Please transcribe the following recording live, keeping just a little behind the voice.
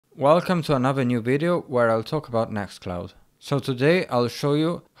Welcome to another new video where I'll talk about Nextcloud. So today I'll show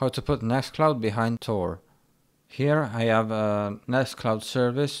you how to put Nextcloud behind TOR. Here I have a Nextcloud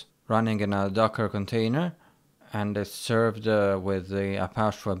service running in a Docker container and it's served with the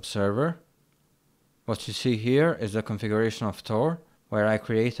Apache webserver. What you see here is the configuration of TOR where I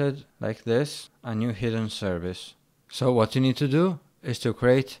created, like this, a new hidden service. So what you need to do is to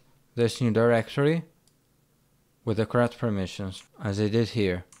create this new directory with the correct permissions, as I did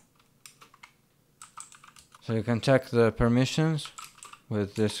here. So you can check the permissions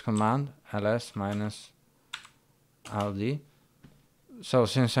with this command ls-ld. So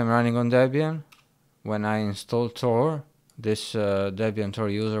since I'm running on Debian, when I installed TOR, this Debian TOR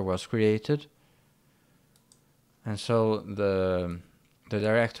user was created, and so the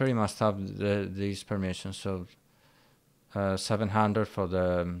directory must have these permissions. So 700 for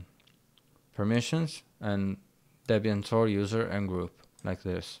the permissions and Debian TOR user and group, like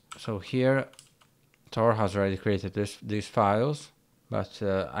this. So here TOR has already created these files, but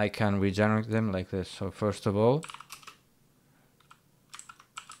I can regenerate them like this. So first of all,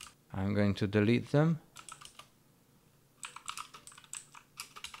 I'm going to delete them.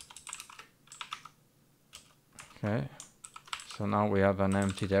 Okay, so now we have an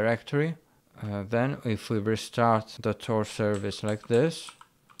empty directory. Then if we restart the TOR service like this,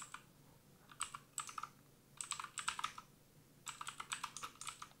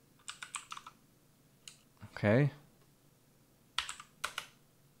 okay,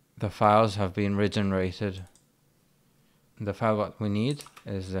 the files have been regenerated. The file what we need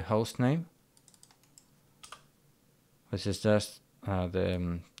is the host name, which is just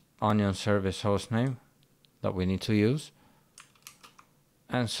the onion service host name that we need to use.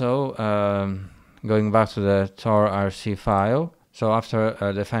 And so going back to the TOR-rc file, so after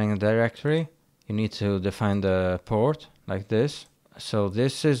defining a directory, you need to define the port like this. So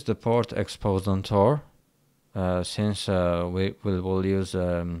this is the port exposed on TOR. Since we will use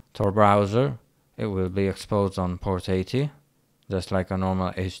Torbrowser, it will be exposed on port 80, just like a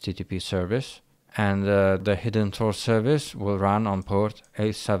normal HTTP service. And the hidden TOR service will run on port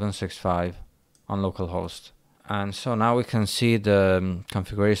 8765 on localhost. And so now we can see the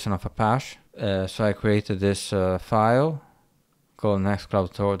configuration of Apache. So I created this file called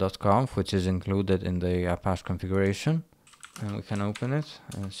nextcloudtor.conf, which is included in the Apache configuration. And we can open it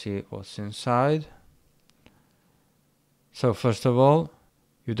and see what's inside. So first of all,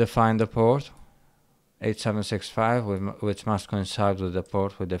 you define the port 8765, which must coincide with the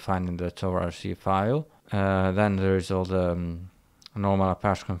port we defined in the TOR-rc file. Then there is all the normal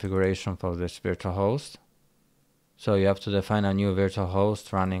Apache configuration for this virtual host. So you have to define a new virtual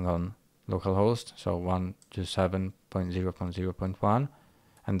host running on localhost, so 127.0.0.1,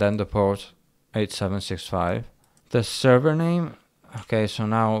 and then the port 8765. The server name, okay, so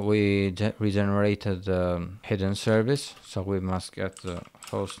now we regenerated the hidden service, so we must get the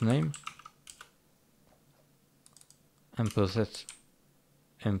host name and put it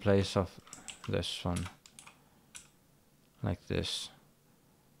in place of this one, like this.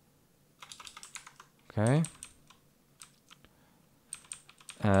 Okay.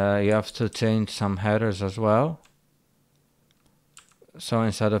 You have to change some headers as well. So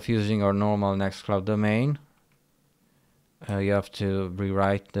instead of using our normal Nextcloud domain, you have to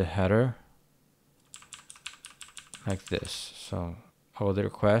rewrite the header like this. So all the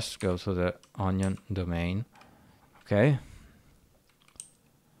requests go to the onion domain. Okay.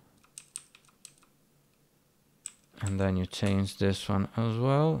 And then you change this one as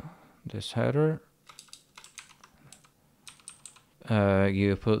well, this header.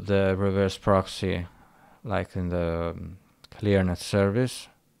 You put the reverse proxy like in the ClearNet service.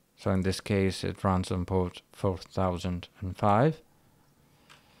 So in this case it runs on port 4005.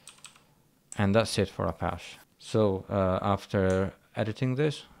 And that's it for Apache. So after editing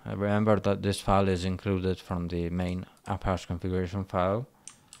this, remember that this file is included from the main Apache configuration file.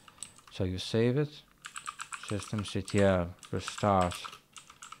 So you save it, systemctl restart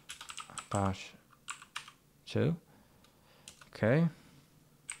Apache 2. Okay,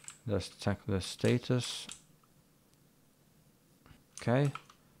 just check the status. Okay,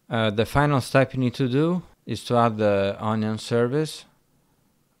 the final step you need to do is to add the onion service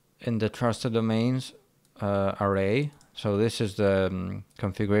in the trusted domains array. So this is the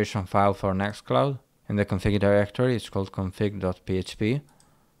configuration file for Nextcloud. In the config directory, it's called config.php.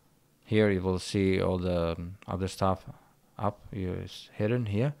 Here you will see all the other stuff up. It's hidden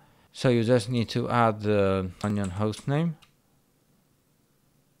here. So you just need to add the onion hostname,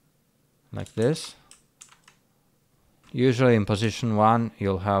 like this. Usually in position 1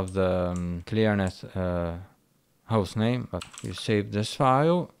 you'll have the ClearNet hostname, but you save this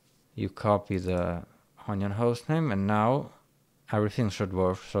file you copy the Onion hostname, and now everything should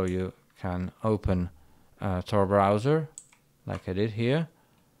work. So you can open Torbrowser like I did here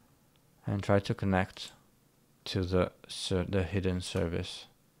and try to connect to the hidden service.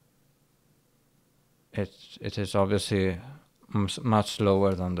 It is obviously much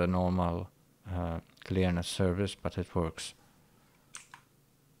slower than the normal ClearNet service, but it works.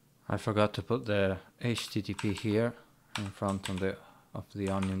 I forgot to put the HTTP here in front of the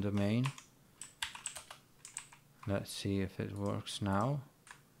Onion domain. Let's see if it works now.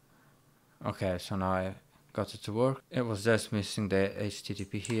 Okay, so now I got it to work. It was just missing the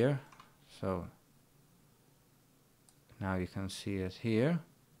HTTP here, so now you can see it here.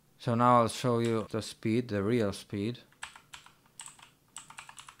 So now I'll show you the speed, the real speed.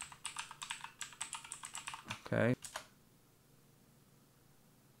 Okay.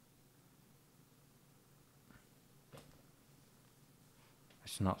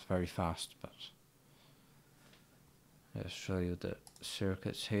 It's not very fast, but let's show you the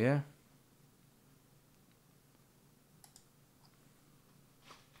circuits here.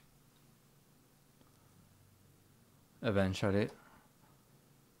 Eventually.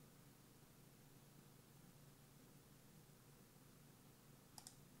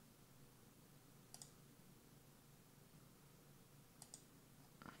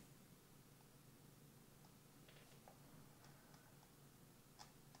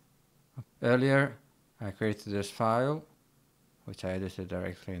 Earlier, I created this file, which I edited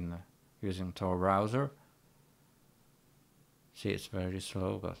directly in using Torbrowser. See, it's very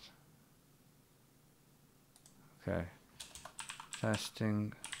slow, but okay.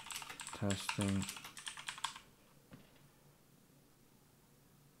 Testing.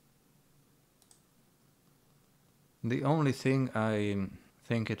 The only thing I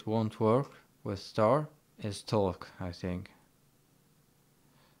think it won't work with TOR is talk, I think.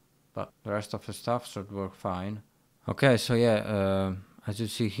 But the rest of the stuff should work fine. Okay, so yeah, as you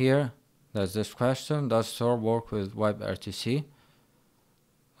see here, there's this question: does TOR work with WebRTC?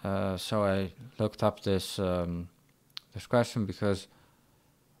 So I looked up this this question because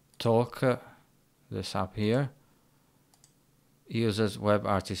Talk, this app here, uses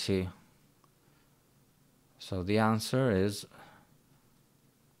WebRTC. So the answer is,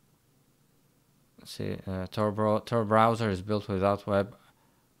 let's see, Torbrowser is built without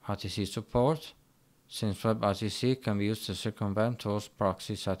WebRTC support, since WebRTC can be used to circumvent Tor's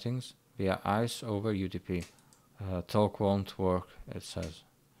proxy settings via ICE over UDP. Talk won't work, it says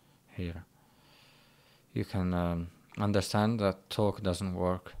here. You can understand that Talk doesn't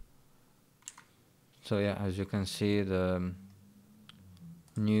work. So yeah, as you can see, the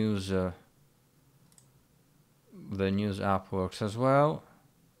news app works as well.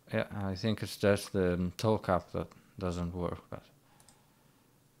 Yeah, I think it's just the Talk app that doesn't work, but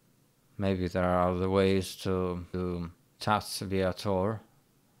maybe there are other ways to do chats via Tor.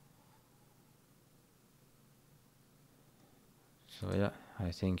 So yeah,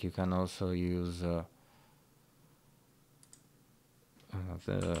 I think you can also use the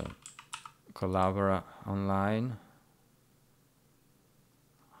Collabora online.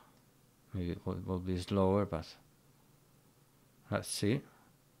 Maybe it will be slower, but let's see.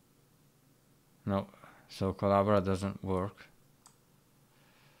 No, so Collabora doesn't work.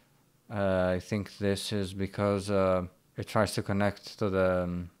 I think this is because it tries to connect to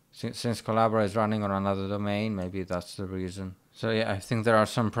the since Collabora is running on another domain, maybe that's the reason. So yeah, I think there are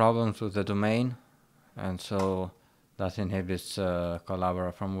some problems with the domain, and so that inhibits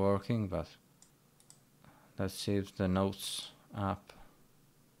Collabora from working. But let's see if the Notes app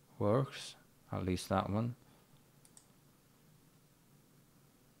works, at least that one.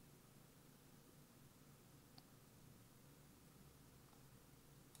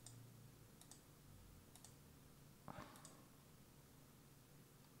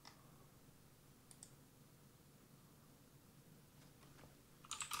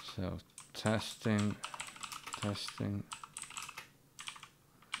 So testing.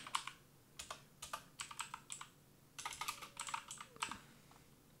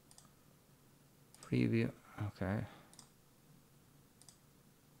 Preview, okay.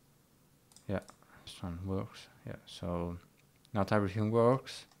 Yeah, this one works. Yeah, so not everything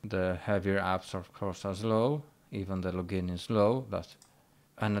works. The heavier apps of course are slow, even the login is slow, but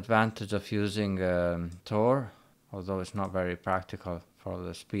an advantage of using Tor, although it's not very practical for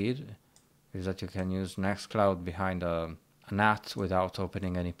the speed, is that you can use Nextcloud behind a NAT without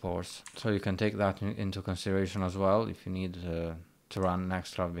opening any ports. So you can take that into consideration as well if you need to run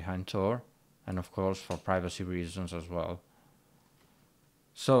Nextcloud behind Tor, and of course for privacy reasons as well.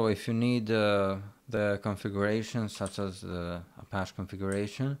 So if you need the configuration, such as the Apache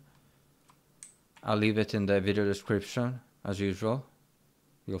configuration, I'll leave it in the video description as usual.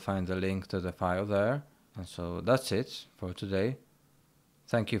 You'll find the link to the file there. And so that's it for today.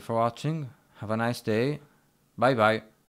 Thank you for watching. Have a nice day. Bye bye.